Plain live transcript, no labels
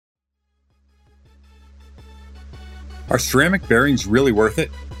Are ceramic bearings really worth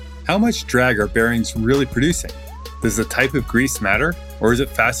it? How much drag are bearings really producing? Does the type of grease matter, or is it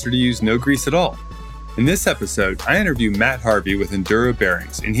faster to use no grease at all? In this episode, I interview Matt Harvey with Enduro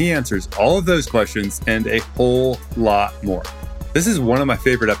Bearings, and he answers all of those questions and a whole lot more. This is one of my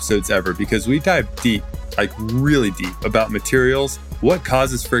favorite episodes ever because we dive deep, like really deep, about materials, what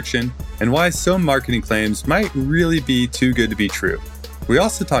causes friction, and why some marketing claims might really be too good to be true. We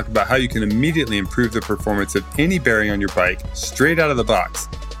also talk about how you can immediately improve the performance of any bearing on your bike straight out of the box,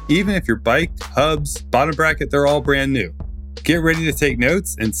 even if your bike, hubs, bottom bracket, they're all brand new. Get ready to take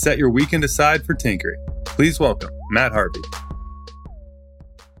notes and set your weekend aside for tinkering. Please welcome Matt Harvey.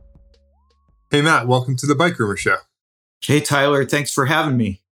 Hey Matt, welcome to the Bike Rumor Show. Hey Tyler, thanks for having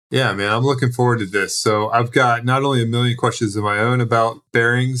me. Yeah, man, I'm looking forward to this. So I've got not only a million questions of my own about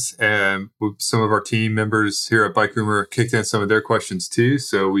bearings, and some of our team members here at Bike Rumor kicked in some of their questions too.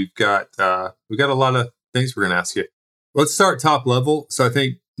 So we've got a lot of things we're going to ask you. Let's start top level. So I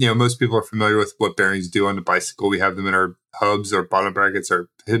think most people are familiar with what bearings do on the bicycle. We have them in our hubs, our bottom brackets, our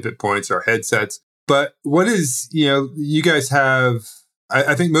pivot points, our headsets. But what is you guys have?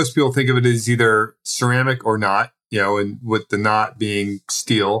 I think most people think of it as either ceramic or not. And with the knot being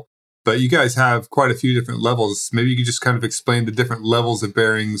steel, but you guys have quite a few different levels. Maybe you could just kind of explain the different levels of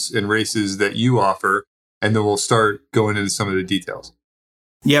bearings and races that you offer, and then we'll start going into some of the details.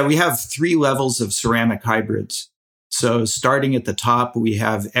 Yeah, we have 3 levels of ceramic hybrids. So starting at the top, we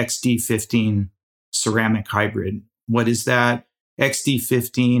have XD15 ceramic hybrid. What is that?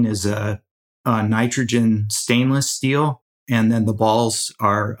 XD15 is a nitrogen stainless steel, and then the balls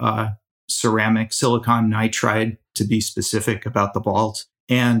are ceramic silicon nitride, to be specific about the balls.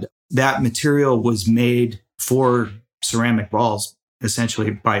 And that material was made for ceramic balls,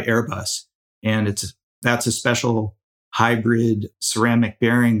 essentially by Airbus. And that's a special hybrid ceramic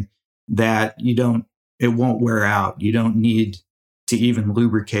bearing that it won't wear out. You don't need to even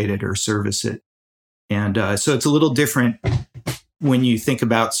lubricate it or service it. And so it's a little different when you think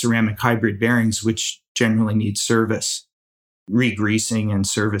about ceramic hybrid bearings, which generally need service, re-greasing and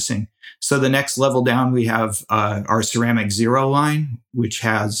servicing. So the next level down, we have our Ceramic Zero line, which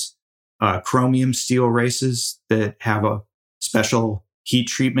has chromium steel races that have a special heat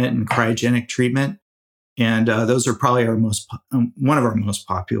treatment and cryogenic treatment. And those are probably one of our most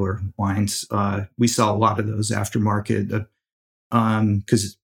popular lines. We sell a lot of those aftermarket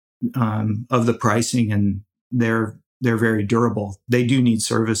because of the pricing, and they're very durable. They do need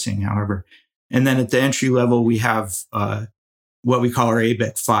servicing, however. And then at the entry level, we have what we call our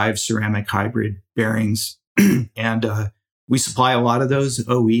ABEC 5 ceramic hybrid bearings. And we supply a lot of those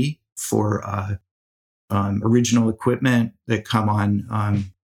OE for original equipment that come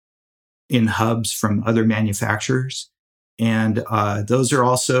on in hubs from other manufacturers. And those are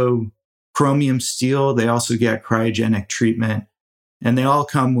also chromium steel. They also get cryogenic treatment. And they all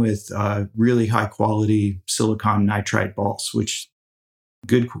come with really high quality silicon nitride balls, which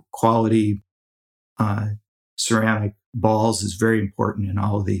good quality ceramic balls is very important in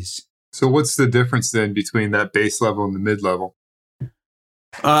all of these. So what's the difference then between that base level and the mid level?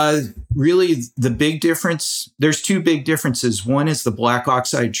 Really, the big difference, there's 2 big differences. One is the black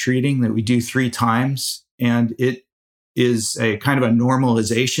oxide treating that we do 3 times. And it is a kind of a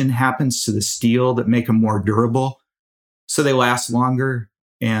normalization happens to the steel that make them more durable. So they last longer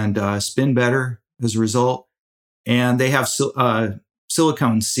and spin better as a result. And they have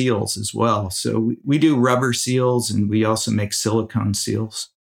silicone seals as well. So we do rubber seals, and we also make silicone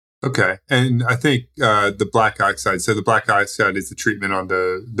seals. Okay. And I think the black oxide, so the black oxide is the treatment on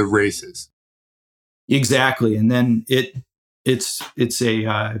the races. Exactly. And then it's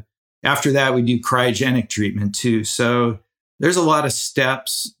after that, we do cryogenic treatment too. So there's a lot of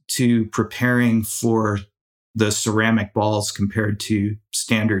steps to preparing for the ceramic balls compared to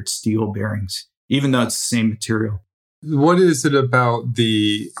standard steel bearings, even though it's the same material. What is it about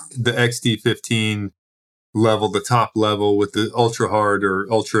the XD15 level, the top level with the ultra hard or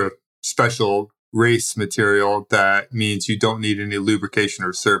ultra special race material that means you don't need any lubrication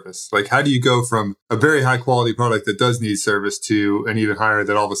or service? Like, how do you go from a very high quality product that does need service to an even higher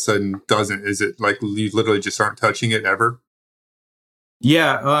that all of a sudden doesn't? Is it like you literally just aren't touching it ever?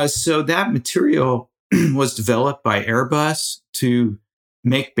 Yeah. So that material was developed by Airbus to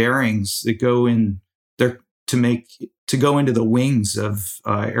make bearings that go in there to go into the wings of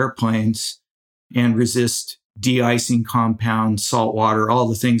airplanes and resist de-icing compounds, salt water, all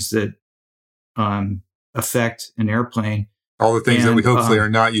the things that affect an airplane. All the things that we hopefully are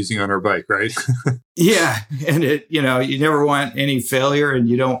not using on our bike, right? Yeah. And you never want any failure, and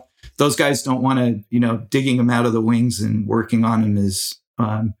those guys don't want to, digging them out of the wings and working on them is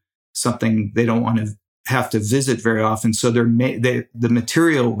something they don't want to have to visit very often. So the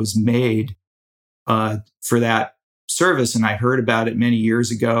material was made for that service. And I heard about it many years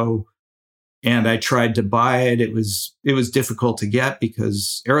ago. And I tried to buy it. It was difficult to get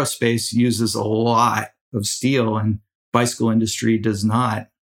because aerospace uses a lot of steel and bicycle industry does not,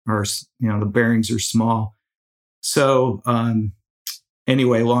 or, the bearings are small. So,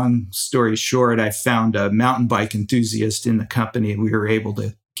 anyway, long story short, I found a mountain bike enthusiast in the company we were able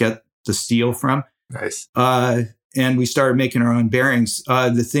to get the steel from. Nice. And we started making our own bearings.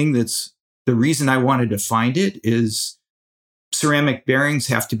 The reason I wanted to find it is ceramic bearings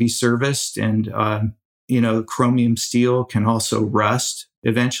have to be serviced, and chromium steel can also rust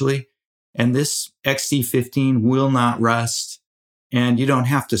eventually. And this XD15 will not rust, and you don't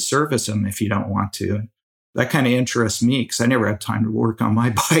have to service them if you don't want to. That kind of interests me because I never have time to work on my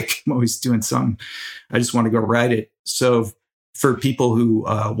bike. I'm always doing something. I just want to go ride it. So for people who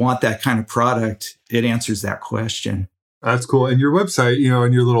want that kind of product, it answers that question. That's cool. And your website,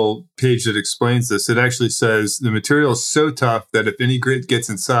 in your little page that explains this, it actually says the material is so tough that if any grit gets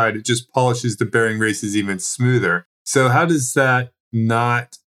inside, it just polishes the bearing races even smoother. So how does that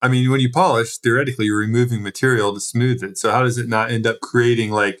not, when you polish, theoretically, you're removing material to smooth it. So how does it not end up creating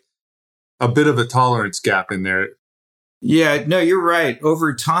like a bit of a tolerance gap in there? Yeah, no, you're right.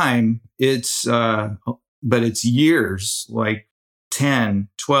 Over time, but it's years, like 10,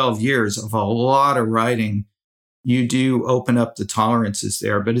 12 years of a lot of writing. You do open up the tolerances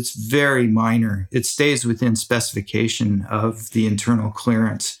there, but it's very minor. It stays within specification of the internal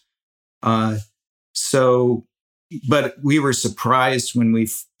clearance. But we were surprised when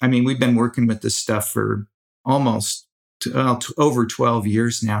we've been working with this stuff for almost over 12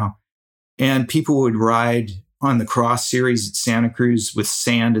 years now. And people would ride on the Cross Series at Santa Cruz with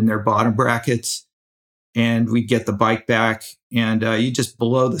sand in their bottom brackets. And we'd get the bike back and you just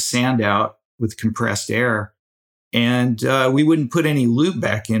blow the sand out with compressed air. And we wouldn't put any lube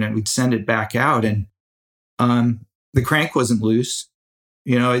back in it. We'd send it back out, and the crank wasn't loose.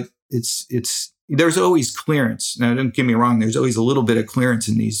 There's always clearance. Now, don't get me wrong. There's always a little bit of clearance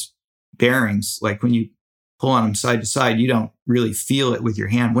in these bearings. Like when you pull on them side to side, you don't really feel it with your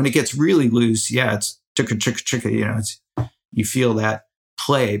hand. When it gets really loose, yeah, it's chicka, chicka, chicka. You feel that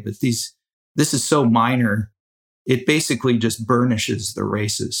play. But this is so minor. It basically just burnishes the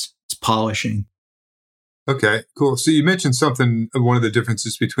races. It's polishing. Okay, cool. So you mentioned one of the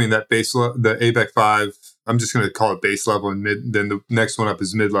differences between that the ABEC 5, I'm just going to call it base level and mid, then the next one up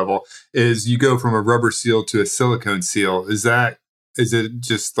is mid level, is you go from a rubber seal to a silicone seal. Is it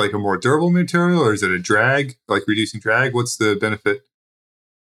just like a more durable material, or is it a drag, like reducing drag? What's the benefit?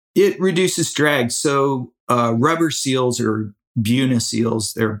 It reduces drag. So rubber seals are Buna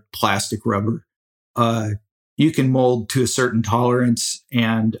seals. They're plastic rubber. You can mold to a certain tolerance,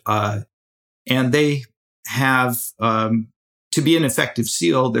 and they have, to be an effective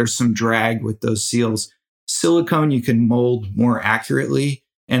seal, there's some drag with those seals. Silicone, you can mold more accurately,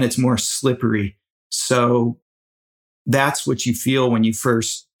 and it's more slippery. So that's what you feel when you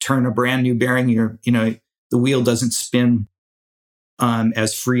first turn a brand new bearing. The wheel doesn't spin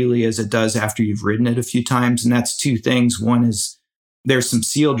as freely as it does after you've ridden it a few times. And that's two things. One is there's some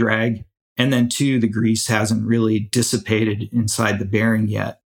seal drag, and then two, the grease hasn't really dissipated inside the bearing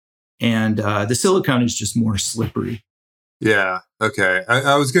yet. And the silicone is just more slippery. Yeah. Okay.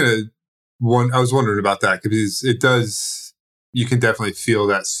 I was wondering about that because it does. You can definitely feel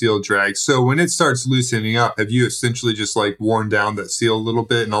that seal drag. So when it starts loosening up, have you essentially just like worn down that seal a little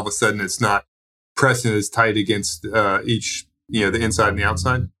bit, and all of a sudden it's not pressing as tight against each, the inside and the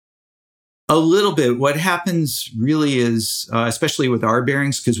outside? A little bit. What happens really is, especially with our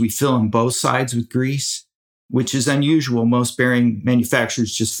bearings, because we fill them both sides with grease, which is unusual. Most bearing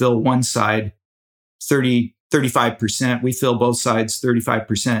manufacturers just fill one side 35%. We fill both sides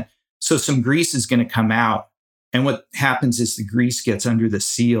 35%. So some grease is going to come out. And what happens is the grease gets under the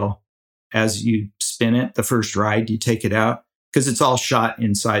seal as you spin it. The first ride, you take it out because it's all shot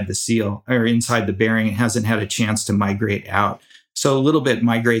inside the seal or inside the bearing. It hasn't had a chance to migrate out. So a little bit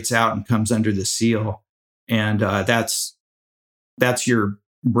migrates out and comes under the seal. And that's your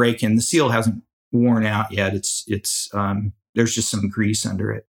break-in. The seal hasn't worn out yet. It's there's just some grease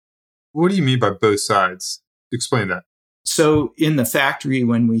under it. What do you mean by both sides? Explain that. So in the factory,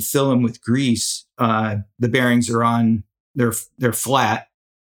 when we fill them with grease, the bearings are on, they're flat,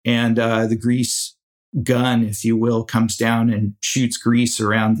 and the grease gun, if you will, comes down and shoots grease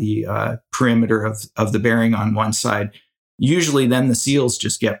around the perimeter of the bearing on one side. Usually then the seals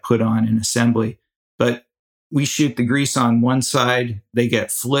just get put on in assembly, but we shoot the grease on one side, they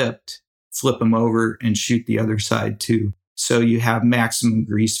get flipped, flip them over and shoot the other side too. So you have maximum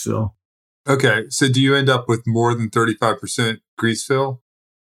grease fill. Okay. So do you end up with more than 35% grease fill?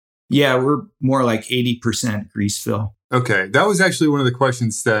 Yeah, we're more like 80% grease fill. Okay. That was actually one of the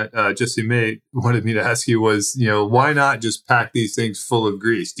questions that Jesse May wanted me to ask you was, why not just pack these things full of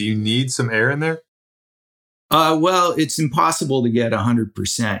grease? Do you need some air in there? Well, it's impossible to get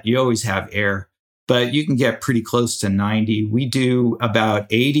 100%. You always have air, but you can get pretty close to 90. We do about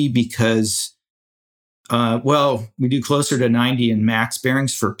 80 because, we do closer to 90 in max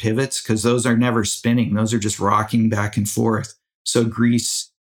bearings for pivots because those are never spinning. Those are just rocking back and forth. So grease,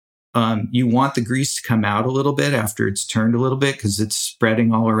 you want the grease to come out a little bit after it's turned a little bit because it's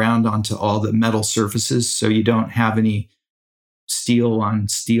spreading all around onto all the metal surfaces. So you don't have any steel on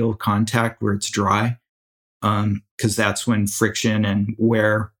steel contact where it's dry. Because that's when friction and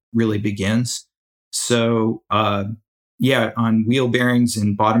wear really begins. So, on wheel bearings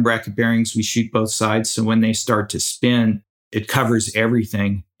and bottom bracket bearings, we shoot both sides. So when they start to spin, it covers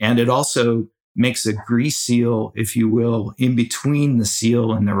everything. And it also makes a grease seal, if you will, in between the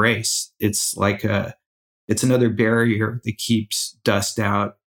seal and the race. It's like it's another barrier that keeps dust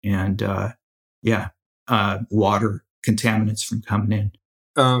out and, water contaminants from coming in.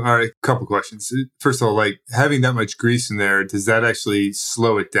 All right, a couple questions. First of all, like having that much grease in there, does that actually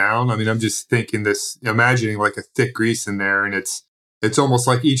slow it down? I mean, I'm just thinking imagining like a thick grease in there, and it's almost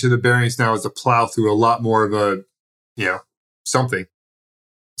like each of the bearings now is to plow through a lot more of a, something.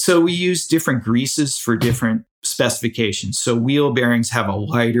 So we use different greases for different specifications. So wheel bearings have a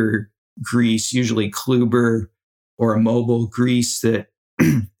lighter grease, usually Kluber or a Mobil grease that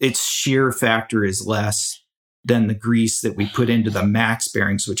its shear factor is less than the grease that we put into the max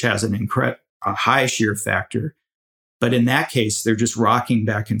bearings, which has a high shear factor. But in that case, they're just rocking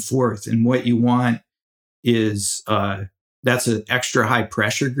back and forth. And what you want is that's an extra high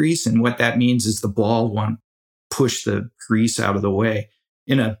pressure grease. And what that means is the ball won't push the grease out of the way.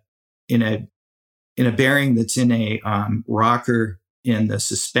 In a bearing that's in a rocker in the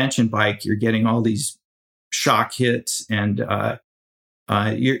suspension bike, you're getting all these shock hits and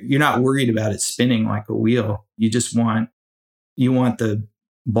you're not worried about it spinning like a wheel. You just want the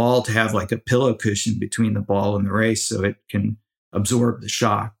ball to have like a pillow cushion between the ball and the race so it can absorb the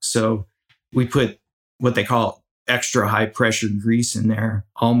shock. So we put what they call extra high pressure grease in there,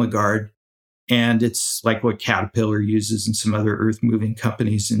 Almagard, and it's like what Caterpillar uses and some other earth moving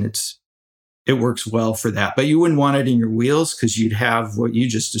companies, and it works well for that. But you wouldn't want it in your wheels because you'd have what you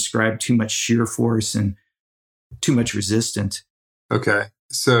just described, too much shear force and too much resistance. Okay.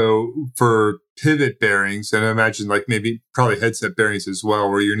 So for pivot bearings, and I imagine like probably headset bearings as well,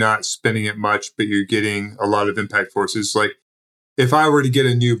 where you're not spinning it much, but you're getting a lot of impact forces. Like if I were to get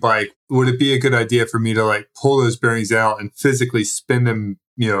a new bike, would it be a good idea for me to like pull those bearings out and physically spin them,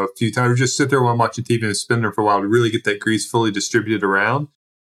 a few times, or just sit there while I'm watching TV and spin them for a while to really get that grease fully distributed around?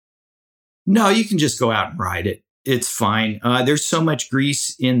 No, you can just go out and ride it. It's fine. There's so much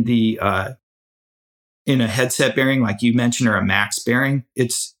grease in in a headset bearing, like you mentioned, or a max bearing.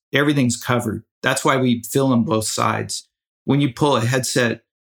 Everything's covered. That's why we fill them both sides. When you pull a headset,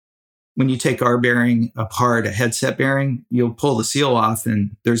 when you take our bearing apart, a headset bearing, you'll pull the seal off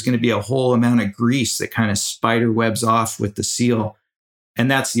and there's going to be a whole amount of grease that kind of spider webs off with the seal. And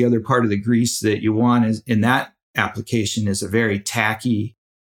that's the other part of the grease that you want is in that application is a very tacky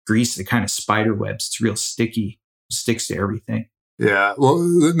grease that kind of spider webs. It's real sticky, sticks to everything. Yeah. Well,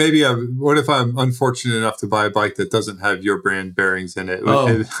 maybe what if I'm unfortunate enough to buy a bike that doesn't have your brand bearings in it?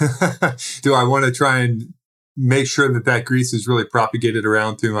 Oh. Do I want to try and make sure that grease is really propagated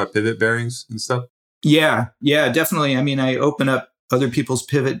around through my pivot bearings and stuff? Yeah, definitely. I mean, I open up other people's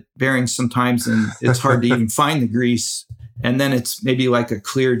pivot bearings sometimes and it's hard to even find the grease. And then it's maybe like a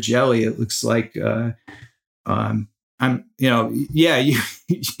clear jelly. It looks like, you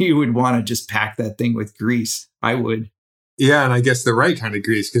would want to just pack that thing with grease. I would. Yeah, and I guess the right kind of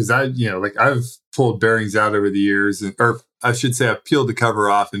grease, because I've pulled bearings out over the years, or I should say I've peeled the cover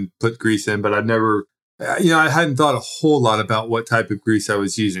off and put grease in, but I've never, I hadn't thought a whole lot about what type of grease I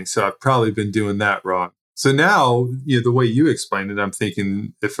was using. So I've probably been doing that wrong. So now, the way you explained it, I'm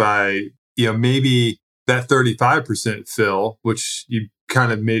thinking if I, maybe that 35% fill, which you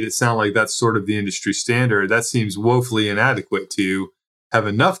kind of made it sound like that's sort of the industry standard, that seems woefully inadequate to have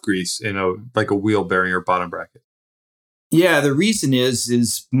enough grease in a wheel bearing or bottom bracket. Yeah, the reason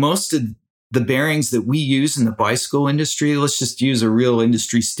is most of the bearings that we use in the bicycle industry, let's just use a real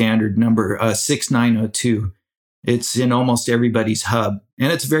industry standard number, 6902. It's in almost everybody's hub,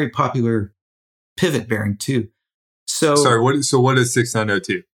 and it's a very popular pivot bearing too. So, sorry, what does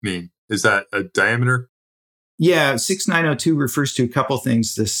 6902 mean? Is that a diameter? Yeah, 6902 refers to a couple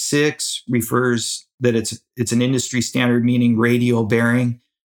things. The 6 refers that it's an industry standard, meaning radial bearing.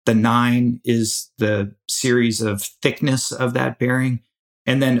 The 9 is the series of thickness of that bearing.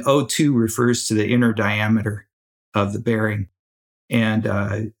 And then O2 refers to the inner diameter of the bearing.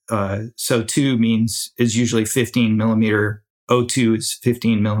 And so 2 is usually 15 millimeter. O2 is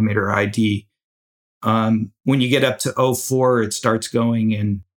 15 millimeter ID. When you get up to O4, it starts going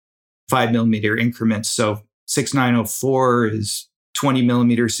in 5 millimeter increments. So 6904 is 20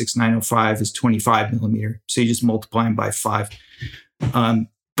 millimeter, 6905 is 25 millimeter. So you just multiply them by 5.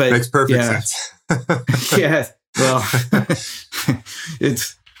 But makes perfect sense. Yeah. Well,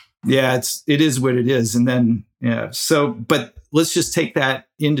 it is what it is. And then, but let's just take that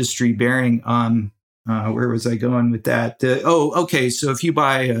industry bearing. Where was I going with that? Okay. So if you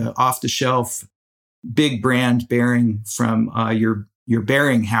buy an off the shelf big brand bearing from your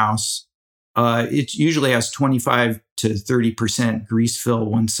bearing house, it usually has 25 to 30% grease fill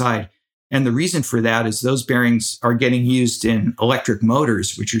one side. And the reason for that is those bearings are getting used in electric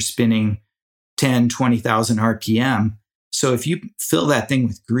motors, which are spinning 10, 20,000 RPM. So if you fill that thing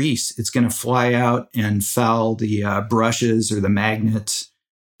with grease, it's going to fly out and foul the brushes or the magnets.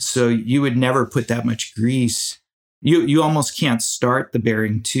 So you would never put that much grease. You almost can't start the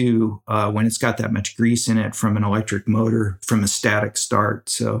bearing too when it's got that much grease in it from an electric motor, from a static start.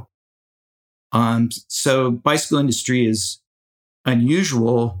 So bicycle industry is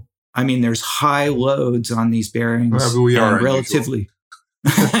unusual. I mean, there's high loads on these bearings. Well, we are relatively.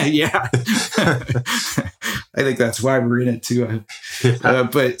 Yeah. I think that's why we're in it too.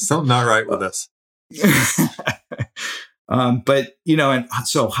 But something not right with us. But, and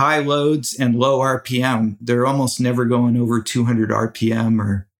so high loads and low RPM, they're almost never going over 200 RPM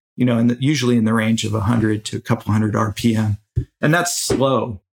or, usually in the range of 100 to a couple hundred RPM. And that's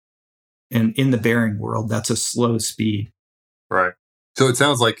slow. And in the bearing world, that's a slow speed. Right. So it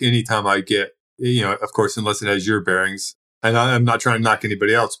sounds like anytime I get, of course, unless it has your bearings, and I'm not trying to knock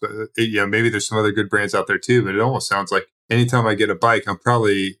anybody else, but maybe there's some other good brands out there too, but it almost sounds like anytime I get a bike, I'm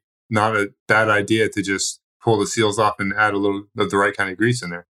probably not a bad idea to just pull the seals off and add a little of the right kind of grease in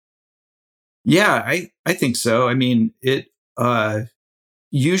there. Yeah, I think so. I mean, it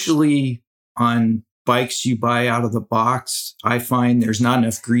usually on bikes you buy out of the box, I find there's not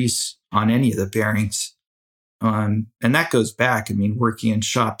enough grease on any of the bearings. And that goes back. I mean, working in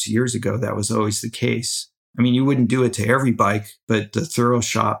shops years ago, that was always the case. I mean, you wouldn't do it to every bike, but the thorough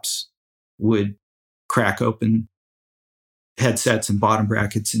shops would crack open headsets and bottom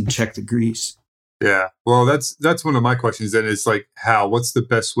brackets and check the grease. Yeah. Well, that's one of my questions then is like, what's the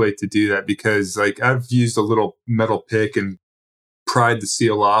best way to do that? Because like I've used a little metal pick and pried the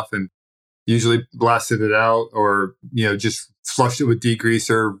seal off and usually blasted it out or, just flushed it with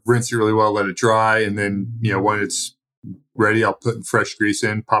degreaser, rinse it really well, let it dry. And then, when it's ready, I'll put fresh grease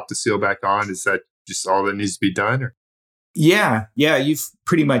in, pop the seal back on. Is that just all that needs to be done? Or? Yeah, you've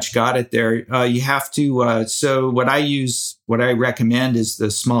pretty much got it there. You have to, so what I recommend is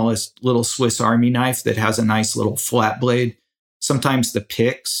the smallest little Swiss Army knife that has a nice little flat blade. Sometimes the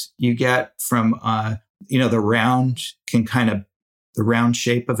picks you get from, the round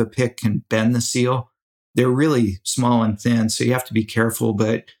shape of a pick can bend the seal. They're really small and thin, so you have to be careful,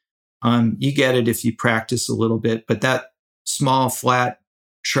 but you get it if you practice a little bit. But that small, flat,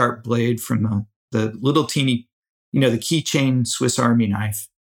 sharp blade from the little teeny, the keychain Swiss Army knife,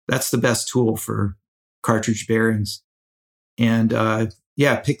 that's the best tool for cartridge bearings. And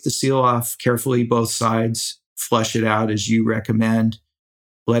pick the seal off carefully, both sides, flush it out as you recommend,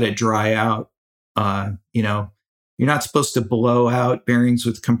 let it dry out. You're not supposed to blow out bearings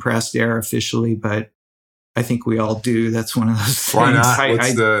with compressed air officially, but I think we all do. That's one of those things. Why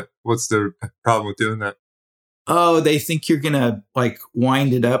not? What's the problem with doing that? Oh, they think you're going to like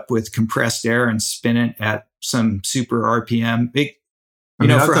wind it up with compressed air and spin it at some super RPM.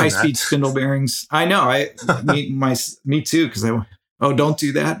 For high-speed spindle bearings. I know. Me too. Because don't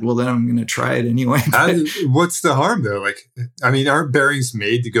do that. Well, then I'm going to try it anyway. What's the harm though? Aren't bearings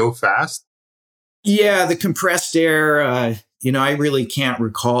made to go fast? Yeah, the compressed air. I really can't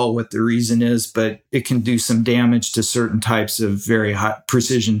recall what the reason is, but it can do some damage to certain types of very high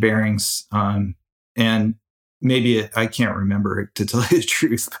precision bearings. And maybe I can't remember it, to tell you the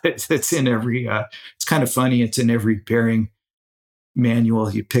truth, but it's in every, it's kind of funny. It's in every bearing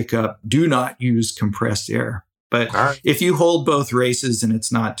manual you pick up. Do not use compressed air. But if you hold both races and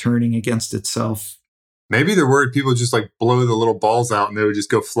it's not turning against itself. Maybe they're worried people just like blow the little balls out and they would just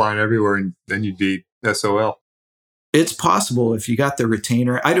go flying everywhere and then you'd be SOL. It's possible if you got the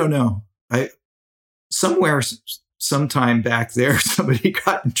retainer. I don't know. Sometime back there, somebody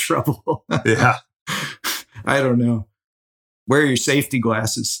got in trouble. Yeah. I don't know. Wear your safety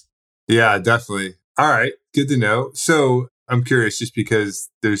glasses. Yeah, definitely. All right. Good to know. So I'm curious just because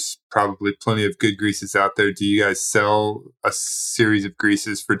there's probably plenty of good greases out there. Do you guys sell a series of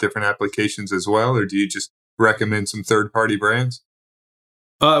greases for different applications as well, or do you just recommend some third-party brands?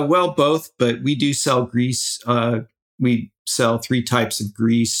 Well, both, but we do sell grease. We sell three types of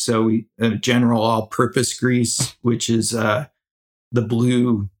grease. So general all-purpose grease, which is the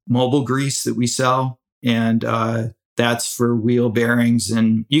blue mobile grease that we sell. And that's for wheel bearings.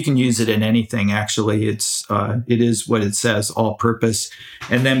 And you can use it in anything, actually. It is what it says, all-purpose.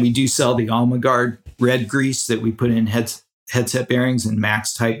 And then we do sell the Almagard red grease that we put in headset bearings and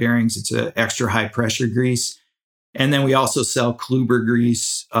max type bearings. It's an extra high-pressure grease. And then we also sell Kluber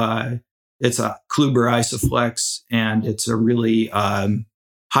grease. It's a Kluber Isoflex, and it's a really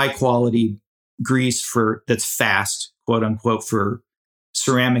high quality grease that's fast, quote unquote, for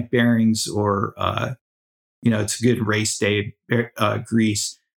ceramic bearings or, it's a good race day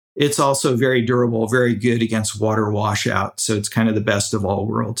grease. It's also very durable, very good against water washout. So it's kind of the best of all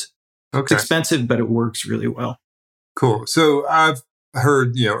worlds. Okay. It's expensive, but it works really well. Cool. So I've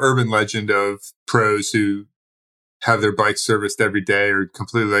heard, urban legend of pros who have their bike serviced every day or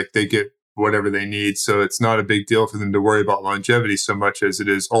completely like they get whatever they need. So it's not a big deal for them to worry about longevity so much as it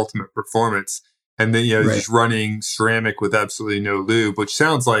is ultimate performance. And then, right. Just running ceramic with absolutely no lube, which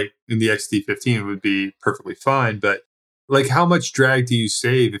sounds like in the XD15 would be perfectly fine. But like, how much drag do you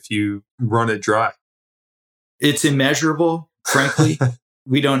save if you run it dry? It's immeasurable, frankly.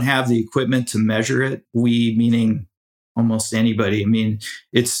 We don't have the equipment to measure it. We, meaning almost anybody. I mean,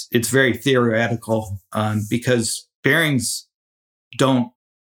 it's very theoretical because bearings don't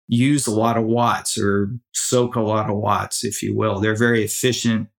use a lot of watts or soak a lot of watts, if you will. They're very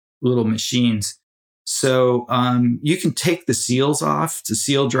efficient little machines. So you can take the seals off. The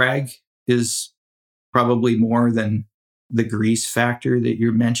seal drag is probably more than the grease factor that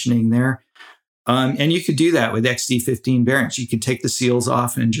you're mentioning there. And you could do that with XD15 bearings. You could take the seals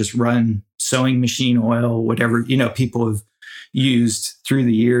off and just run sewing machine oil, whatever, people have used through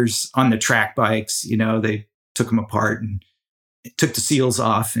the years on the track bikes. They took them apart and took the seals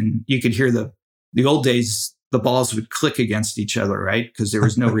off, and you could hear the old days, the balls would click against each other, right? Because there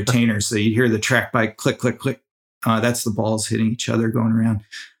was no retainer. So you'd hear the track bike click, click, click. That's the balls hitting each other going around.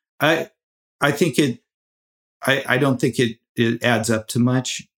 I don't think it adds up to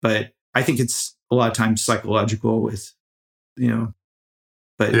much, but I think it's a lot of times psychological with,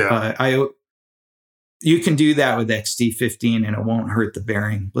 but yeah. You can do that with XD15 and it won't hurt the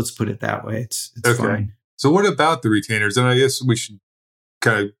bearing. Let's put it that way. It's okay. Fine. So what about the retainers? And I guess we should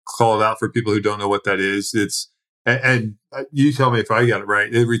kind of call it out for people who don't know what that is. And you tell me if I got it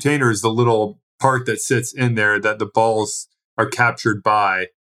right. The retainer is the little part that sits in there that the balls are captured by.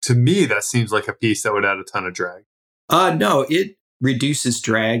 To me, that seems like a piece that would add a ton of drag. No, it reduces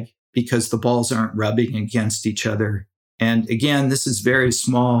drag because the balls aren't rubbing against each other. And again, this is very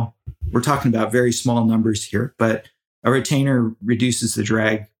small. We're talking about very small numbers here, but a retainer reduces the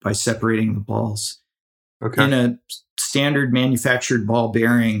drag by separating the balls. Okay. In a standard manufactured ball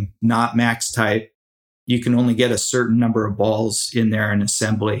bearing, not max type, you can only get a certain number of balls in there in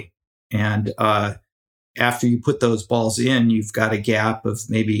assembly. And after you put those balls in, you've got a gap of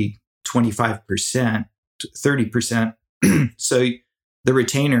maybe 25%, 30%. So the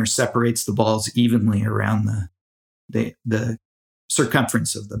retainer separates the balls evenly around the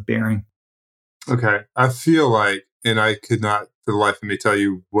circumference of the bearing. Okay. I feel like, and I could not for the life of me tell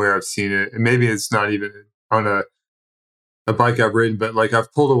you where I've seen it. And maybe it's not even on a bike I've ridden, but like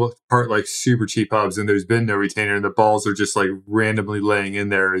I've pulled apart like super cheap hubs and there's been no retainer and the balls are just like randomly laying in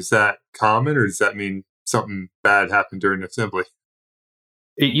there. Is that common or does that mean something bad happened during assembly?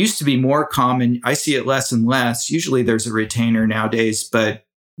 It used to be more common. I see it less and less. Usually there's a retainer nowadays, but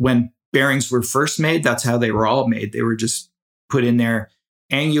when bearings were first made, that's how they were all made. They were just put in there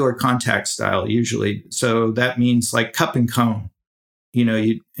angular contact style usually. So that means like cup and cone,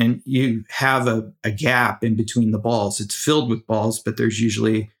 you have a gap in between the balls. It's filled with balls, but there's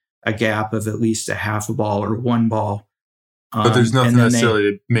usually a gap of at least a half a ball or one ball. But there's nothing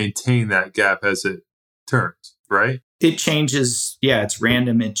necessarily to maintain that gap as it turns, right? It changes. Yeah, it's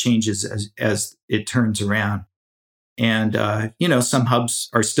random. It changes as it turns around. And, some hubs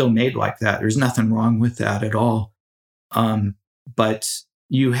are still made like that. There's nothing wrong with that at all. But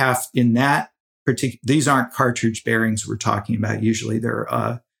you have in that particular, these aren't cartridge bearings we're talking about. Usually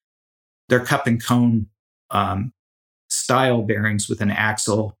they're cup and cone style bearings with an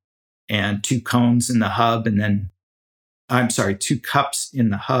axle and two cones in the hub. And then, two cups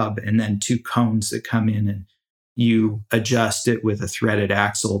in the hub and then two cones that come in and you adjust it with a threaded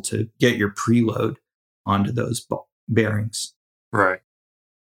axle to get your preload onto those bearings. Right.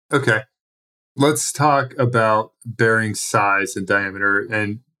 Okay. Let's talk about bearing size and diameter.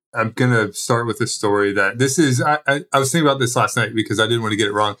 And I'm going to start with a story that this is, I was thinking about this last night because I didn't want to get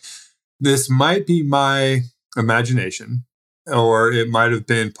it wrong. This might be my imagination, or it might have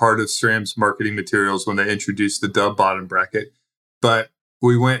been part of SRAM's marketing materials when they introduced the Dub bottom bracket. But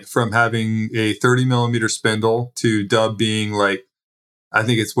we went from having a 30 millimeter spindle to Dub being like, I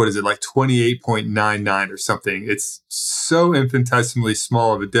think it's, like 28.99 or something. It's so infinitesimally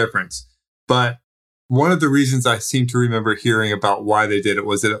small of a difference. But one of the reasons I seem to remember hearing about why they did it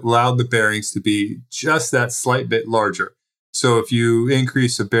was that it allowed the bearings to be just that slight bit larger. So if you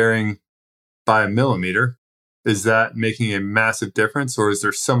increase a bearing by 1 millimeter, is that making a massive difference, or is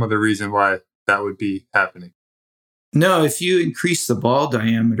there some other reason why that would be happening? No, if you increase the ball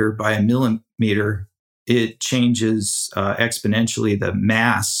diameter by 1 millimeter, it changes exponentially the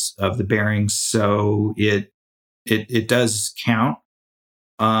mass of the bearings. So it does count.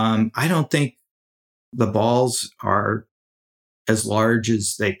 I don't think the balls are as large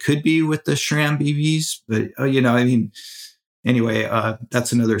as they could be with the SRAM BBs, but anyway,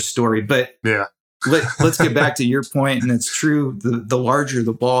 that's another story. But yeah, let's get back to your point, and it's true. The larger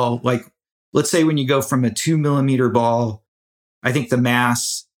the ball, like let's say when you go from a 2 millimeter ball, I think the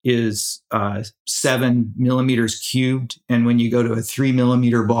mass is 7 millimeters cubed, and when you go to a 3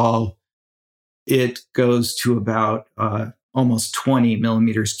 millimeter ball, it goes to about almost 20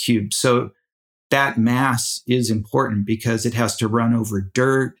 millimeters cubed. So that mass is important because it has to run over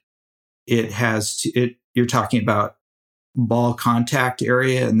dirt. You're talking about ball contact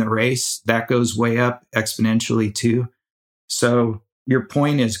area in the race. That goes way up exponentially too. So your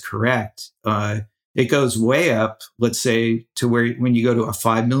point is correct. It goes way up, let's say, to where when you go to a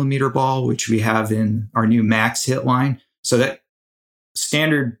 5 millimeter ball, which we have in our new Max hit line. So that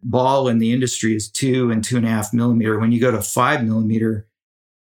standard ball in the industry is 2 and 2.5 millimeter. When you go to 5 millimeter,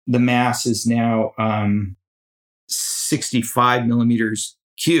 the mass is now 65 millimeters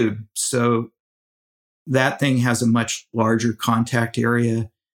cubed. So that thing has a much larger contact area.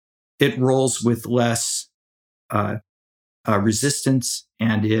 It rolls with less resistance,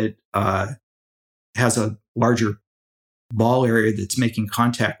 and it has a larger ball area that's making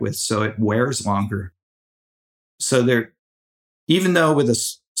contact with, so it wears longer. So even though with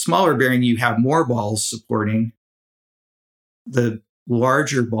a smaller bearing you have more balls supporting, the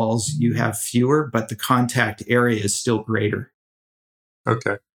larger balls you have fewer, but the contact area is still greater.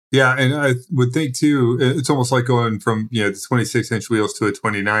 Okay. Yeah, and I would think too, it's almost like going from the 26-inch wheels to a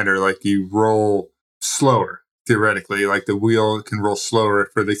 29er. Like you roll slower theoretically, like the wheel can roll slower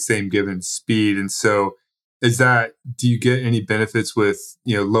for the same given speed. And so, do you get any benefits with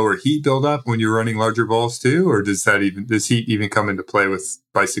lower heat buildup when you're running larger balls too, or does heat even come into play with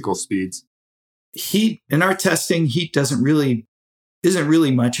bicycle speeds? Heat in our testing, heat isn't really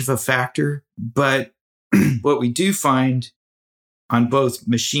much of a factor, but what we do find on both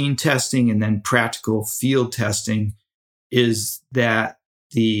machine testing and then practical field testing is that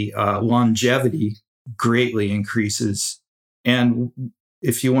the longevity greatly increases. And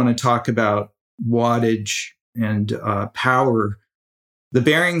if you want to talk about wattage and power, the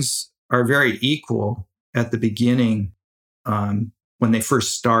bearings are very equal at the beginning when they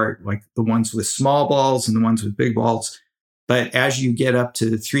first start, like the ones with small balls and the ones with big balls. But as you get up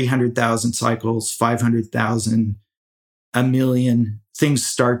to 300,000 cycles, 500,000, a million, things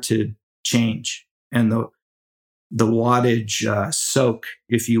start to change. And the wattage soak,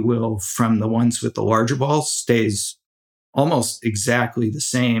 if you will, from the ones with the larger balls stays almost exactly the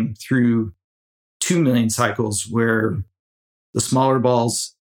same through 2 million cycles, where the smaller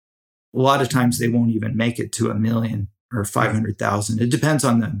balls, a lot of times they won't even make it to 1 million or 500,000. It depends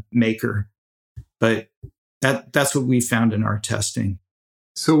on the maker. But that's what we found in our testing.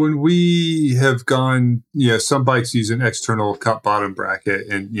 So when we have gone, some bikes use an external cup bottom bracket,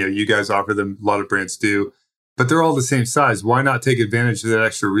 and you guys offer them, a lot of brands do, but they're all the same size. Why not take advantage of that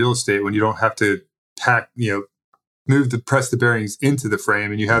extra real estate when you don't have to pack, press the bearings into the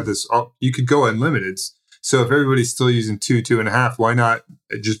frame, and you have this, you could go unlimited. So if everybody's still using 2.5, why not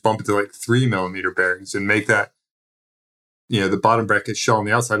just bump it to like 3 millimeter bearings and make that, the bottom bracket shell on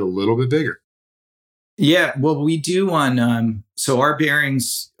the outside a little bit bigger? Yeah, well, we do on, so our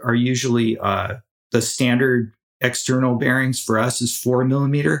bearings are usually, the standard external bearings for us is 4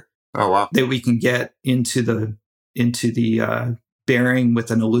 millimeter. Oh, wow. That we can get into the bearing with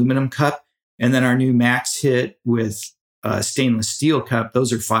an aluminum cup. And then our new Max hit with stainless steel cup,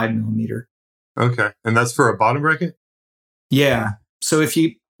 those are 5 millimeter. Okay. And that's for a bottom bracket? Yeah. So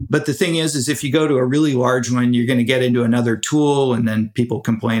but the thing is if you go to a really large one, you're going to get into another tool, and then people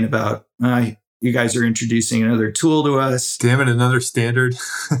complain about, you guys are introducing another tool to us. Damn it, another standard.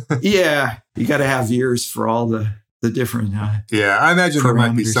 Yeah, you got to have years for all the different yeah, I imagine there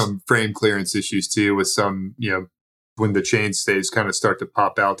might be parameters. some frame clearance issues too with some, when the chain stays kind of start to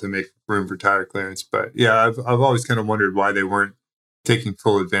pop out to make room for tire clearance. But yeah, I've always kind of wondered why they weren't taking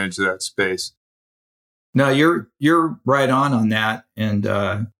full advantage of that space. No, you're right on that, and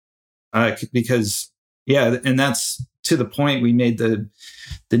because and that's to the point we made the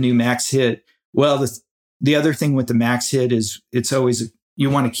new Max Hit. Well, the other thing with the Max Hit is it's always, you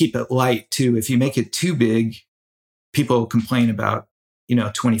want to keep it light too. If you make it too big, people complain about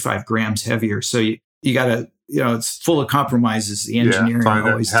 25 grams heavier. So you got to, it's full of compromises. The engineering find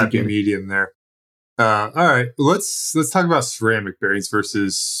always that happy medium there. All right, let's talk about ceramic bearings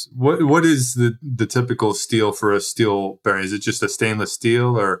versus what is the typical steel for a steel bearing? Is it just a stainless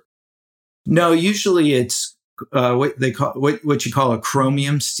steel or? No, usually it's what you call a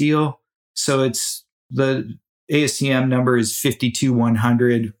chromium steel. So it's the ASTM number is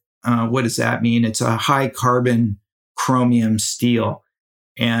 52100. What does that mean? It's a high carbon chromium steel,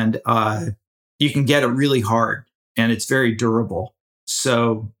 and you can get it really hard, and it's very durable.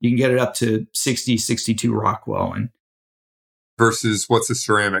 So you can get it up to 60, 62 Rockwell. And versus what's a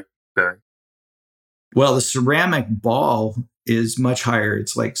ceramic bearing? Well, the ceramic ball is much higher.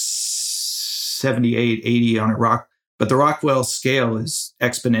 It's like 78, 80 on a rock, but the Rockwell scale is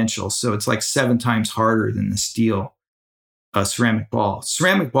exponential. So it's like 7 times harder than the steel ceramic ball.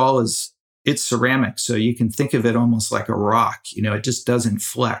 Ceramic ball it's ceramic. So you can think of it almost like a rock. It just doesn't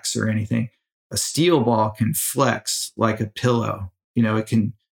flex or anything. A steel ball can flex like a pillow. It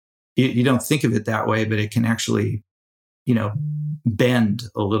can, you don't think of it that way, but it can actually, bend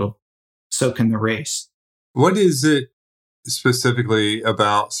a little. So can the race. What is it specifically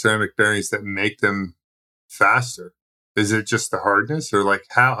about ceramic bearings that make them faster? Is it just the hardness, or like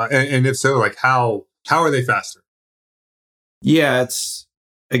how, and if so, like how are they faster? Yeah, it's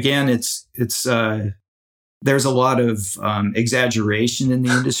there's a lot of exaggeration in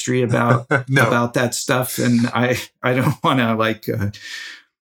the industry about about that stuff, and I don't want to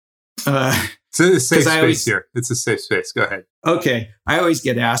it's a safe space here. It's a safe space. Go ahead. Okay, I always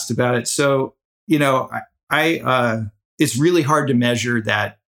get asked about it, so I it's really hard to measure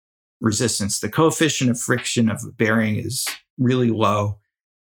that resistance. The coefficient of friction of a bearing is really low.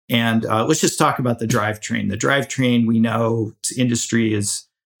 And let's just talk about the drivetrain. The drivetrain, we know industry is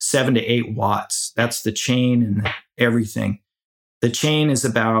 7 to 8 watts. That's the chain and everything. The chain is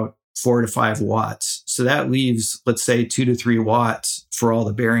about 4 to 5 watts. So that leaves, let's say, 2 to 3 watts for all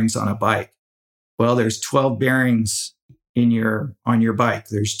the bearings on a bike. Well, there's 12 bearings on your bike.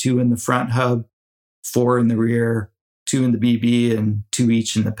 There's 2 in the front hub, 4 in the rear, 2 in the BB, and 2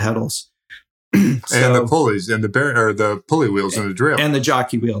 each in the pedals. And the pulleys and the pulley wheels and the drill. And the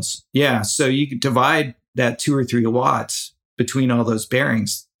jockey wheels. Yeah. So you could divide that 2 or 3 watts between all those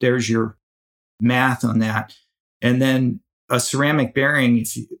bearings. There's your math on that. And then a ceramic bearing,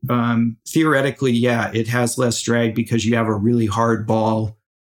 theoretically, it has less drag because you have a really hard ball,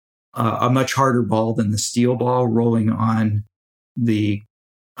 a much harder ball than the steel ball rolling on the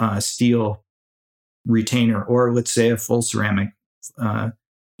steel retainer, or let's say a full ceramic,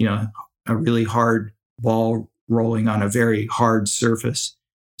 a really hard ball rolling on a very hard surface.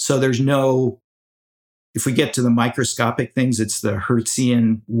 So if we get to the microscopic things, it's the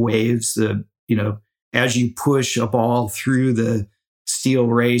Hertzian waves, as you push a ball through the steel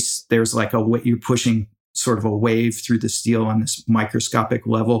race, there's like you're pushing sort of a wave through the steel on this microscopic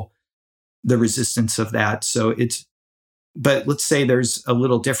level, the resistance of that. But let's say there's a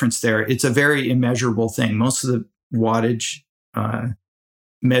little difference there. It's a very immeasurable thing. Most of the wattage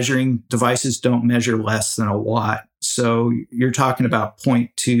measuring devices don't measure less than a watt. So you're talking about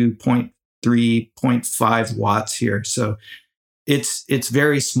 0.2, 0.3, 0.5 watts here. So it's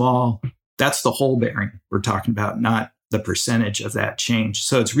very small. That's the whole bearing we're talking about, not the percentage of that change.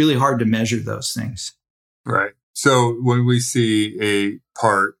 So it's really hard to measure those things. Right. So when we see a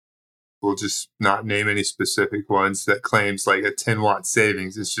part, we'll just not name any specific ones, that claims like a 10-watt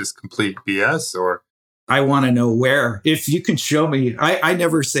savings, it's just complete BS, or? I want to know where. If you can show me, I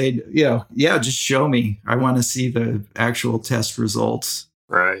never say, just show me. I want to see the actual test results.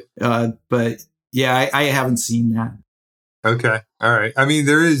 Right. But yeah, I haven't seen that. Okay. All right. I mean,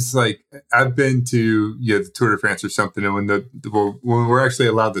 there is I've been to the Tour de France or something, and when we're actually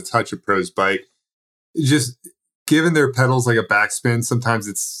allowed to touch a pro's bike, just given their pedals like a backspin, sometimes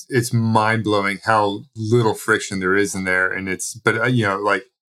it's mind blowing how little friction there is in there, and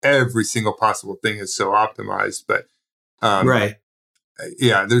every single possible thing is so optimized. But right.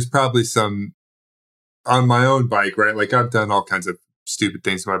 Yeah, there's probably some on my own bike, right? Like I've done all kinds of stupid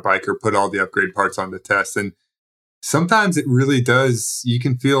things to my bike or put all the upgrade parts on the test. And sometimes it really does, you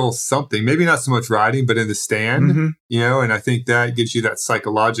can feel something, maybe not so much riding, but in the stand, and I think that gives you that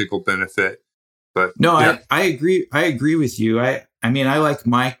psychological benefit. But no, yeah. I agree. I agree with you. I mean, I like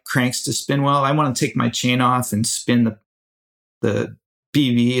my cranks to spin well. I want to take my chain off and spin the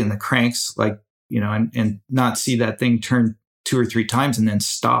BB and the cranks and not see that thing turn 2 or 3 times and then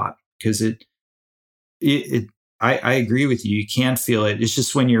stop, because I agree with you. You can feel it. It's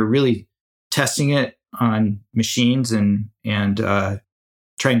just when you're really testing it on machines and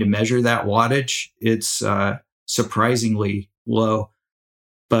trying to measure that wattage, it's surprisingly low.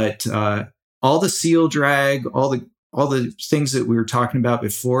 But all the seal drag, all the things that we were talking about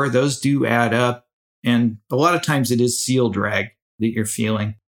before, those do add up. And a lot of times it is seal drag that you're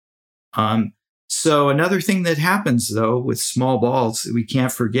feeling. So another thing that happens, though, with small balls that we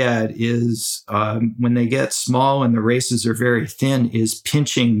can't forget is when they get small and the races are very thin, is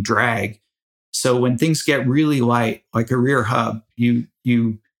pinching drag. So when things get really light, like a rear hub, you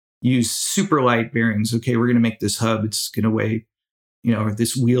use super light bearings. Okay, we're going to make this hub. It's going to weigh,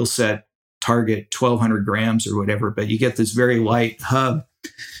 this wheel set target 1,200 grams or whatever, but you get this very light hub.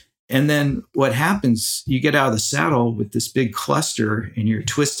 And then what happens, you get out of the saddle with this big cluster and you're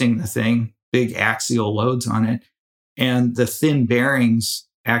twisting the thing, big axial loads on it, and the thin bearings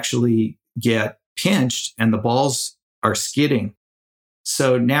actually get pinched and the balls are skidding.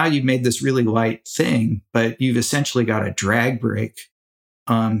 So now you've made this really light thing, but you've essentially got a drag brake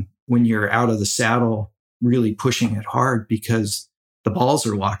when you're out of the saddle, really pushing it hard because the balls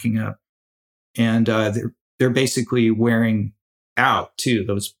are locking up. And they're basically wearing out too.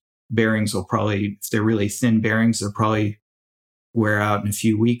 Those bearings will probably, if they're really thin bearings, they'll probably wear out in a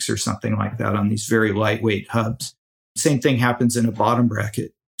few weeks or something like that on these very lightweight hubs. Same thing happens in a bottom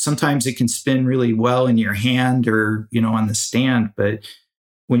bracket. Sometimes it can spin really well in your hand or, on the stand. But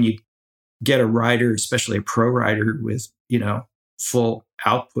when you get a rider, especially a pro rider with, full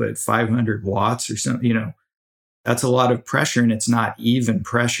output, 500 watts or something, that's a lot of pressure, and it's not even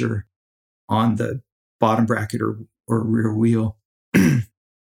pressure on the bottom bracket or rear wheel.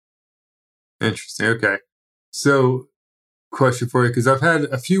 Interesting. Okay. So question for you, because I've had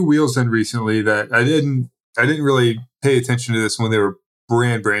a few wheels in recently that I didn't really pay attention to this when they were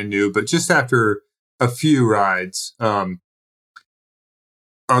brand new, but just after a few rides, I'll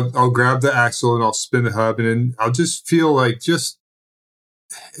grab the axle and I'll spin the hub, and then I'll just feel like it's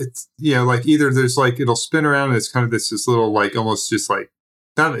like either there's like it'll spin around and it's kind of this little like almost just like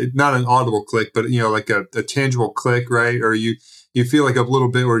not an audible click, but like a tangible click, right? Or you feel like a little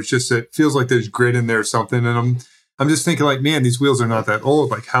bit, or it feels like there's grit in there or something, and I'm just thinking like, man, these wheels are not that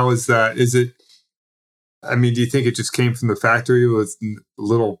old. Like, how is that? Is it? I mean, do you think it just came from the factory with a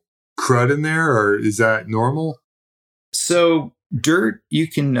little crud in there, or is that normal? So dirt, you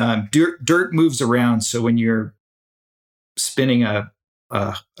can dirt moves around. So when you're spinning a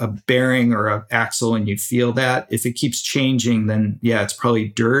bearing or an axle and you feel that, if it keeps changing, then yeah, it's probably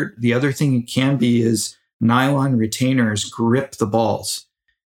dirt. The other thing it can be is nylon retainers grip the balls.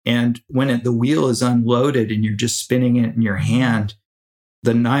 And when the wheel is unloaded and you're just spinning it in your hand,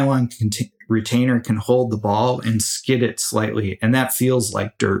 the nylon retainer can hold the ball and skid it slightly. And that feels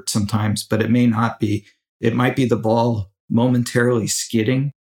like dirt sometimes, but it may not be. It might be the ball momentarily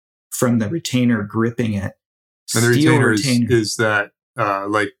skidding from the retainer gripping it. And the retainer is that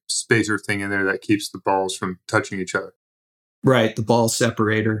like spacer thing in there that keeps the balls from touching each other. Right, the ball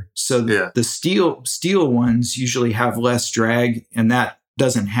separator. So the steel ones usually have less drag, and that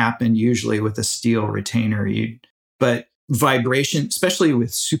doesn't happen usually with a steel retainer. But vibration, especially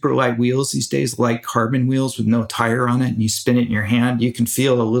with super light wheels these days, light carbon wheels with no tire on it, and you spin it in your hand, you can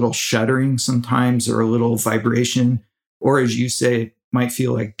feel a little shuddering sometimes or a little vibration, or as you say, it might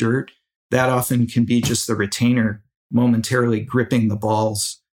feel like dirt. That often can be just the retainer momentarily gripping the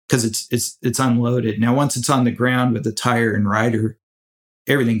balls because it's unloaded. Now, once it's on the ground with the tire and rider,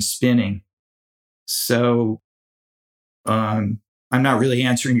 everything's spinning. So I'm not really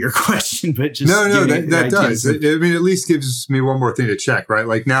answering your question, but just no, that does. I mean, at least gives me one more thing to check, right?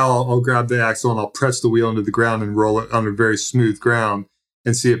 Like now I'll grab the axle and I'll press the wheel into the ground and roll it on a very smooth ground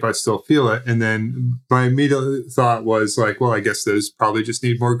and see if I still feel it. And then my immediate thought was like, well, I guess those probably just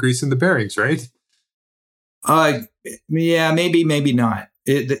need more grease in the bearings, right? Yeah, maybe not.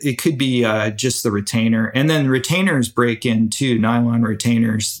 It could be just the retainer, and then retainers break in too. Nylon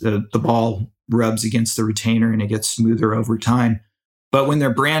retainers, the ball rubs against the retainer and it gets smoother over time. But when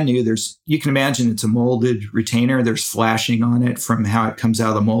they're brand new, you can imagine it's a molded retainer. There's flashing on it from how it comes out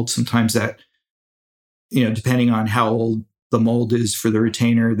of the mold. Sometimes that, depending on how old the mold is for the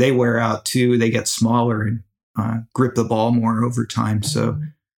retainer, they wear out too. They get smaller, and grip the ball more over time. So,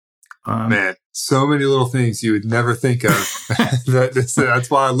 man, so many little things you would never think of. That's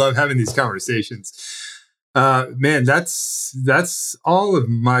why I love having these conversations. Man, that's all of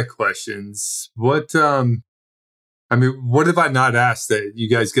my questions. What have I not asked that you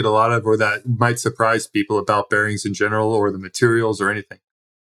guys get a lot of, or that might surprise people about bearings in general, or the materials, or anything?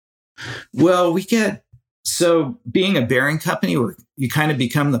 Well, so being a bearing company, you kind of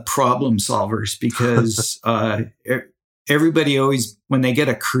become the problem solvers, because everybody always, when they get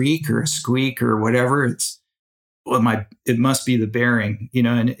a creak or a squeak or whatever, it must be the bearing,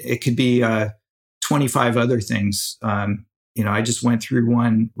 and it could be 25 other things. I just went through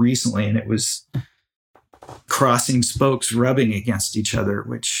one recently, and it was crossing spokes rubbing against each other,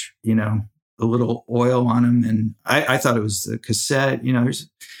 which, a little oil on them. And I thought it was the cassette.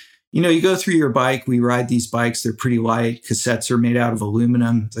 You go through your bike, we ride these bikes, they're pretty light. Cassettes are made out of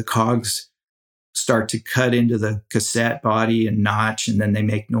aluminum. The cogs start to cut into the cassette body and notch, and then they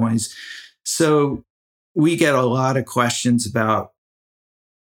make noise. So we get a lot of questions about,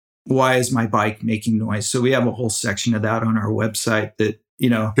 why is my bike making noise? So we have a whole section of that on our website that,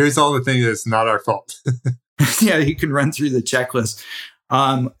 here's all the things that's not our fault. Yeah, you can run through the checklist.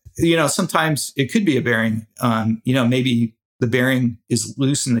 Sometimes it could be a bearing. Maybe the bearing is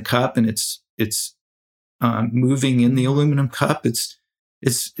loose in the cup and it's moving in the aluminum cup. It's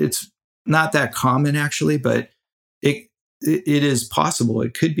not that common actually, but it is possible.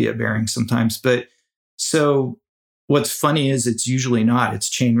 It could be a bearing sometimes. But so what's funny is it's usually not. It's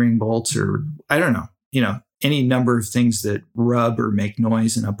chainring bolts, or I don't know, any number of things that rub or make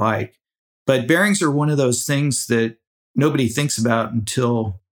noise in a bike. But bearings are one of those things that nobody thinks about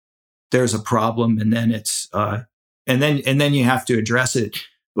until there's a problem, and then it's and then you have to address it.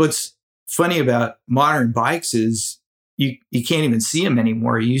 What's funny about modern bikes is you can't even see them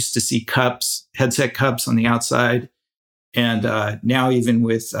anymore. You used to see headset cups on the outside, and now even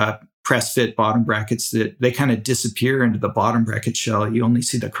with press fit bottom brackets, that they kind of disappear into the bottom bracket shell. You only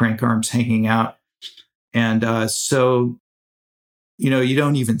see the crank arms hanging out, and so you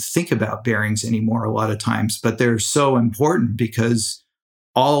don't even think about bearings anymore a lot of times, but they're so important because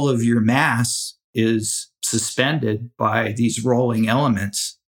all of your mass is suspended by these rolling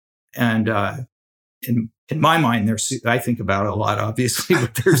elements. And in my mind, I think about it a lot, obviously,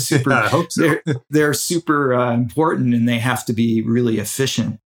 but they're super, I hope so. they're super important, and they have to be really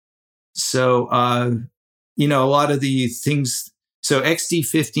efficient. So, a lot of the things, so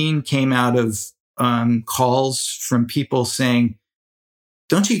XD15 came out of calls from people saying,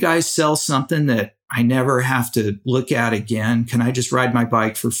 don't you guys sell something that I never have to look at again? Can I just ride my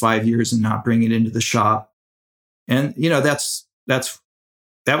bike for 5 years and not bring it into the shop? And, that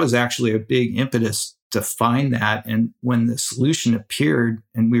was actually a big impetus to find that. And when the solution appeared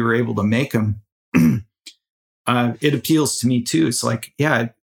and we were able to make them, it appeals to me too. It's like, yeah,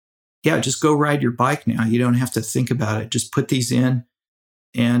 just go ride your bike now. You don't have to think about it. Just put these in,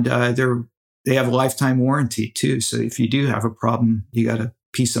 and they have a lifetime warranty too. So if you do have a problem, you got a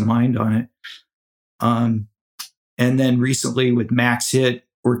peace of mind on it. And then recently with Max Hit,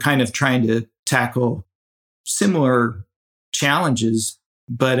 we're kind of trying to tackle similar challenges,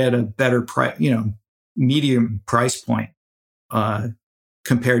 but at a better price, medium price point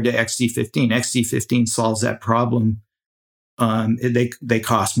compared to XD15. XD15 solves that problem. They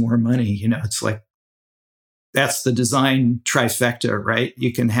cost more money. It's like, that's the design trifecta, right?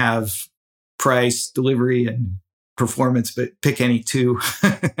 You can have price, delivery, and performance, but pick any two.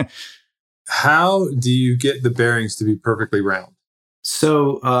 How do you get the bearings to be perfectly round?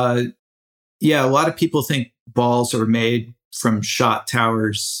 So, a lot of people think balls are made from shot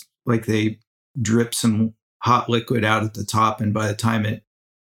towers, like they drip some hot liquid out at the top, and by the time it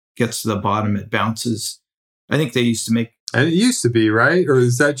gets to the bottom, it bounces. I think they used to make. And it used to be, right? Or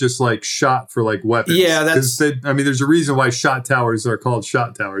is that just like shot for like weapons? Yeah, there's a reason why shot towers are called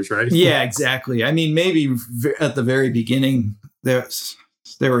shot towers, right? Yeah, exactly. I mean, maybe at the very beginning there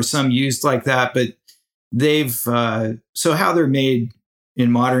were some used like that, but they've so how they're made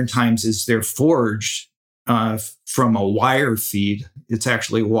in modern times is they're forged from a wire feed. It's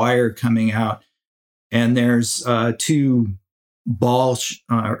actually wire coming out, and there's two ball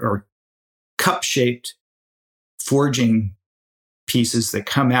or cup shaped forging pieces that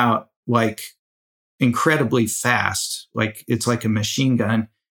come out like incredibly fast, like it's like a machine gun,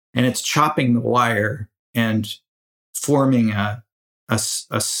 and it's chopping the wire and forming a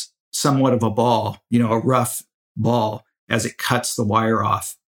somewhat of a ball, a rough ball, as it cuts the wire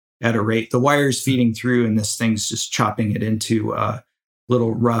off at a rate. The wire's feeding through, and this thing's just chopping it into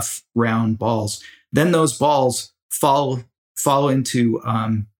little rough round balls. Then those balls fall into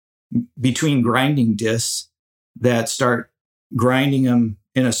between grinding discs. that start grinding them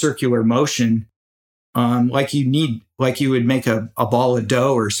in a circular motion, like you would make a ball of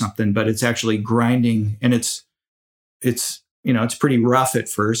dough or something, but it's actually grinding, and it's pretty rough at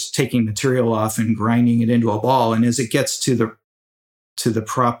first, taking material off and grinding it into a ball. And as it gets to the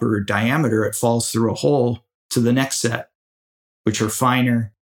proper diameter, it falls through a hole to the next set, which are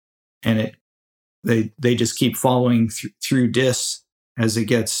finer, and they just keep following through discs as it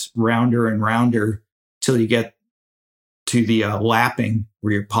gets rounder and rounder till you get to the lapping,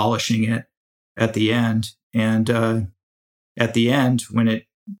 where you're polishing it at the end. And at the end, when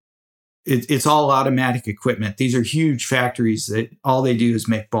it's all automatic equipment. These are huge factories that all they do is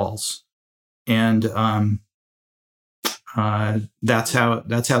make balls, and that's how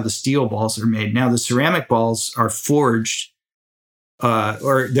the steel balls are made. Now the ceramic balls are forged,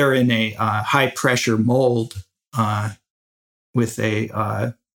 or they're in a high pressure mold with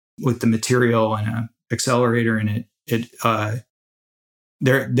the material and an accelerator in it.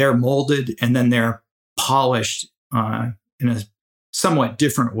 They're molded and then they're polished in a somewhat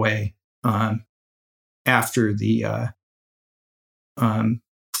different way after the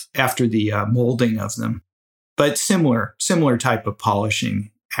molding of them, but similar type of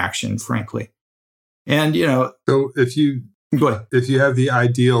polishing action, frankly. And so if you have the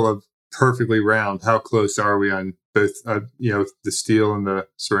ideal of perfectly round, how close are we on both the steel and the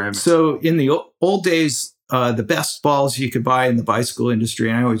ceramic? So in the old days, the best balls you could buy in the bicycle industry,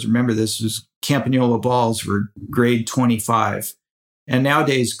 and I always remember this, was Campagnola balls were grade 25. And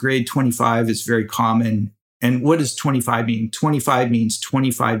nowadays, grade 25 is very common. And what does 25 mean? 25 means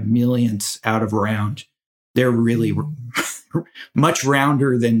 25 millionths out of round. They're really much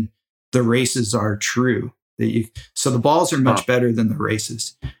rounder than the races are true. So the balls are much better than the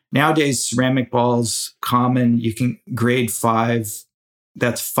races. Nowadays, ceramic balls, common, you can grade 5,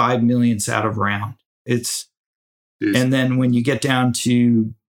 that's 5 millionths out of round. And then when you get down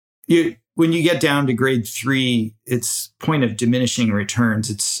to grade 3, it's point of diminishing returns.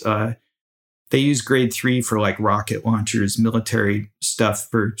 It's they use grade 3 for like rocket launchers, military stuff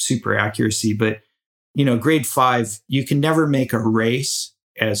for super accuracy. But grade 5, you can never make a race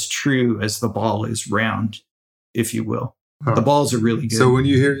as true as the ball is round, if you will. Huh. The balls are really good. So when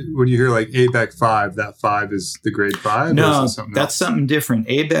you hear like ABEC 5, that 5 is the grade 5? No, that's something different.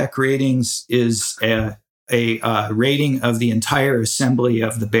 ABEC ratings is a rating of the entire assembly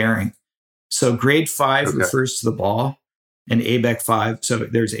of the bearing. So grade 5 refers to the ball, and ABEC 5. So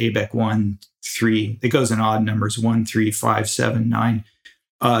there's ABEC 1, 3. It goes in odd numbers: 1, 3, 5, 7, 9.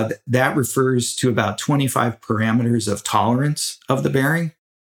 That refers to about 25 parameters of tolerance of the bearing.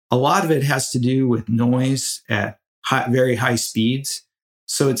 A lot of it has to do with noise at very high speeds.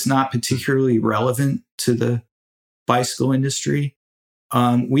 So it's not particularly relevant to the bicycle industry.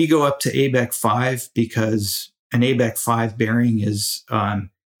 We go up to ABEC 5 because an ABEC 5 bearing is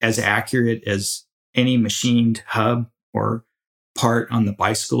as accurate as any machined hub or part on the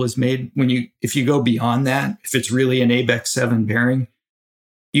bicycle is made. If you go beyond that, if it's really an ABEC 7 bearing,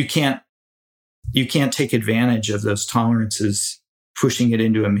 you can't take advantage of those tolerances pushing it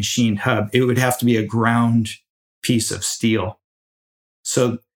into a machined hub. It would have to be a ground piece of steel.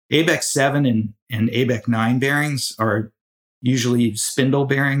 So ABEC 7 and ABEC 9 bearings are usually spindle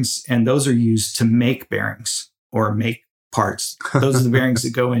bearings, and those are used to make bearings or make parts. Those are the bearings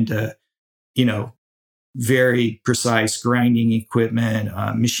that go into, very precise grinding equipment,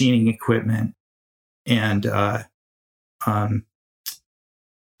 machining equipment, and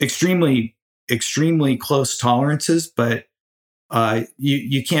extremely, extremely close tolerances, but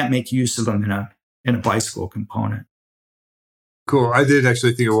you can't make use of them in a bicycle component. Cool. I did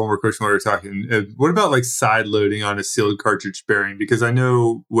actually think of one more question while we were talking. What about like side loading on a sealed cartridge bearing? Because I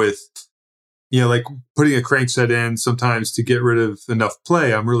know with, like putting a crankset in sometimes to get rid of enough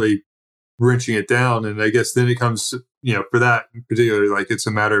play, I'm really wrenching it down. And I guess then it comes, for that in particular, like it's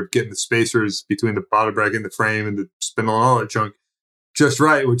a matter of getting the spacers between the bottom bracket and the frame and the spindle and all that junk just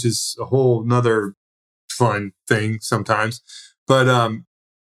right, which is a whole nother fun thing sometimes. But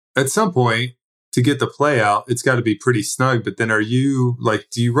at some point, to get the play out, it's got to be pretty snug. But then do you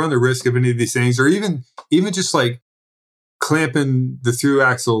run the risk of any of these things, or even just like clamping the through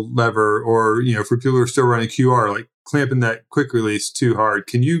axle lever, or, for people who are still running QR, like clamping that quick release too hard?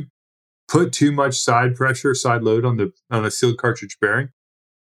 Can you put too much side load on a sealed cartridge bearing?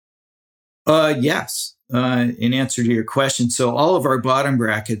 Yes. In answer to your question, so all of our bottom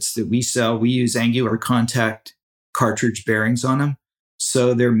brackets that we sell, we use angular contact cartridge bearings on them.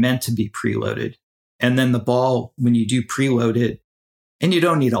 So they're meant to be preloaded. And then the ball, when you do preload it, and you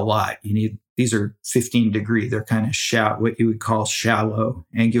don't need a lot, these are 15 degree, they're kind of what you would call shallow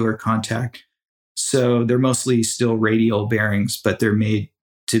angular contact. So they're mostly still radial bearings, but they're made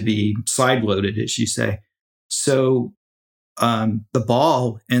to be side loaded, as you say. So the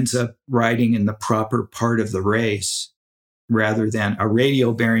ball ends up riding in the proper part of the race rather than a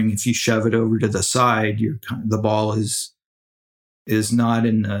radial bearing. If you shove it over to the side, the ball is not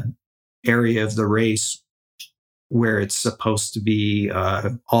in the area of the race where it's supposed to be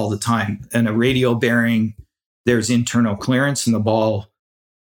all the time. And a radial bearing, there's internal clearance and the ball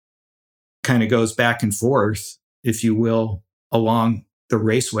kind of goes back and forth, if you will, along the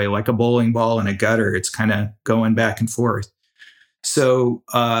raceway, like a bowling ball in a gutter. It's kind of going back and forth. So,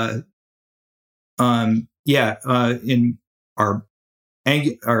 in our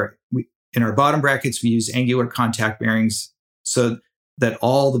bottom brackets, we use angular contact bearings so that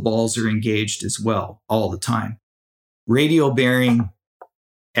all the balls are engaged as well all the time. Radial bearing,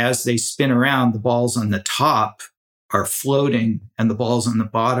 as they spin around, the balls on the top are floating and the balls on the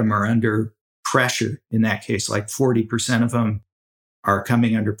bottom are under pressure. In that case, like 40% of them are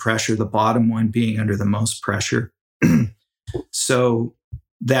coming under pressure, the bottom one being under the most pressure. So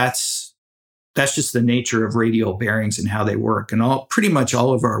that's just the nature of radial bearings and how they work. And pretty much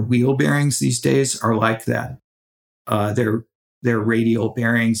all of our wheel bearings these days are like that. They're radial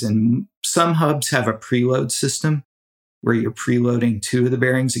bearings, and some hubs have a preload system where you're preloading two of the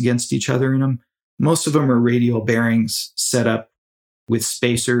bearings against each other in them. Most of them are radial bearings set up with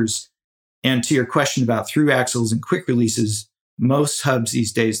spacers. And to your question about through axles and quick releases, most hubs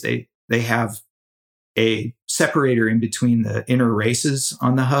these days, they have a separator in between the inner races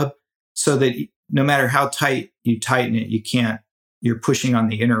on the hub, so that no matter how tight you tighten it, you're pushing on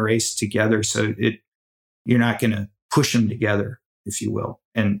the inner race together. So you're not going to push them together, if you will,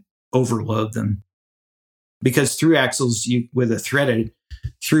 and overload them. Because through axles, with a threaded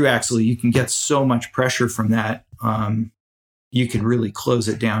through axle, you can get so much pressure from that. You can really close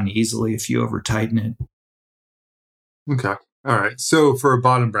it down easily if you over tighten it. Okay. All right. So for a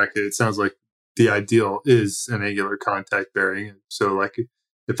bottom bracket, it sounds like the ideal is an angular contact bearing. So like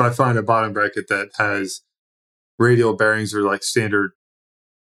if I find a bottom bracket that has radial bearings or like standard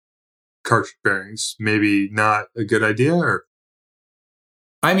cartridge bearings, maybe not a good idea? Or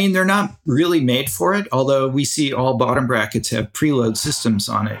I mean, they're not really made for it, although we see all bottom brackets have preload systems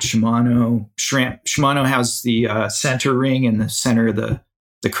on it. Shimano has the center ring in the center of the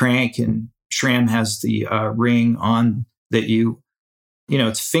crank, and SRAM has the ring on that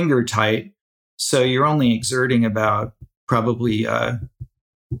it's finger tight. So you're only exerting about probably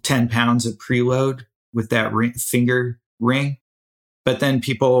 10 pounds of preload with that finger ring. But then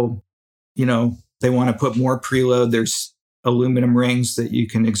people, they want to put more preload. There's aluminum rings that you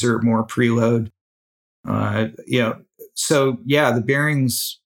can exert more preload. So the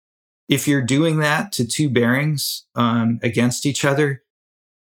bearings, if you're doing that to two bearings against each other,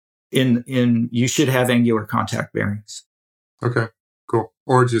 you should have angular contact bearings. Okay, cool.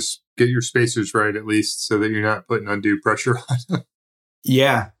 Or just get your spacers right, at least, so that you're not putting undue pressure on them.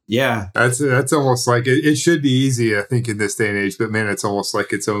 Yeah. That's almost like it should be easy, I think, in this day and age. But man, it's almost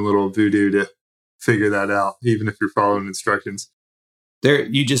like its own little voodoo to figure that out, even if you're following instructions. There,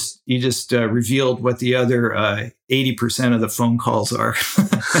 you just revealed what the other 80% of the phone calls are.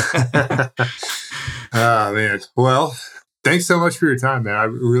 Man. Well, thanks so much for your time, man. I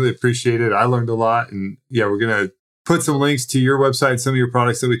really appreciate it. I learned a lot, and we're gonna put some links to your website, some of your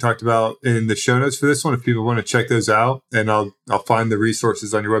products that we talked about in the show notes for this one, if people want to check those out. And I'll find the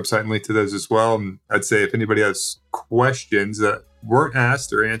resources on your website and link to those as well. And I'd say if anybody has questions that weren't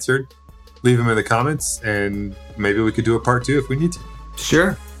asked or answered, leave them in the comments, and maybe we could do a part 2 if we need to.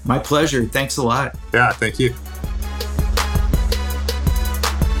 Sure. My pleasure. Thanks a lot. Yeah, thank you.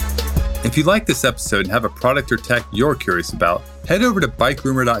 If you like this episode and have a product or tech you're curious about, head over to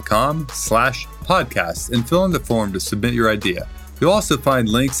bikerumor.com/podcast and fill in the form to submit your idea. You'll also find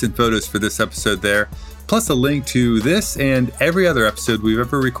links and photos for this episode there, plus a link to this and every other episode we've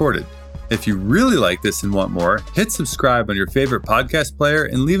ever recorded. If you really like this and want more, hit subscribe on your favorite podcast player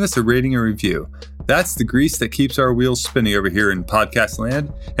and leave us a rating and review. That's the grease that keeps our wheels spinning over here in podcast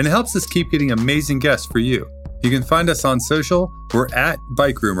land, and it helps us keep getting amazing guests for you. You can find us on social. We're at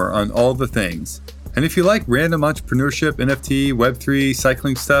Bike Rumor on all the things. And if you like random entrepreneurship, NFT, Web3,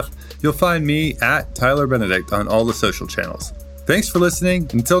 cycling stuff, you'll find me at Tyler Benedict on all the social channels. Thanks for listening.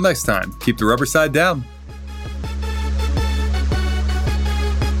 Until next time, keep the rubber side down.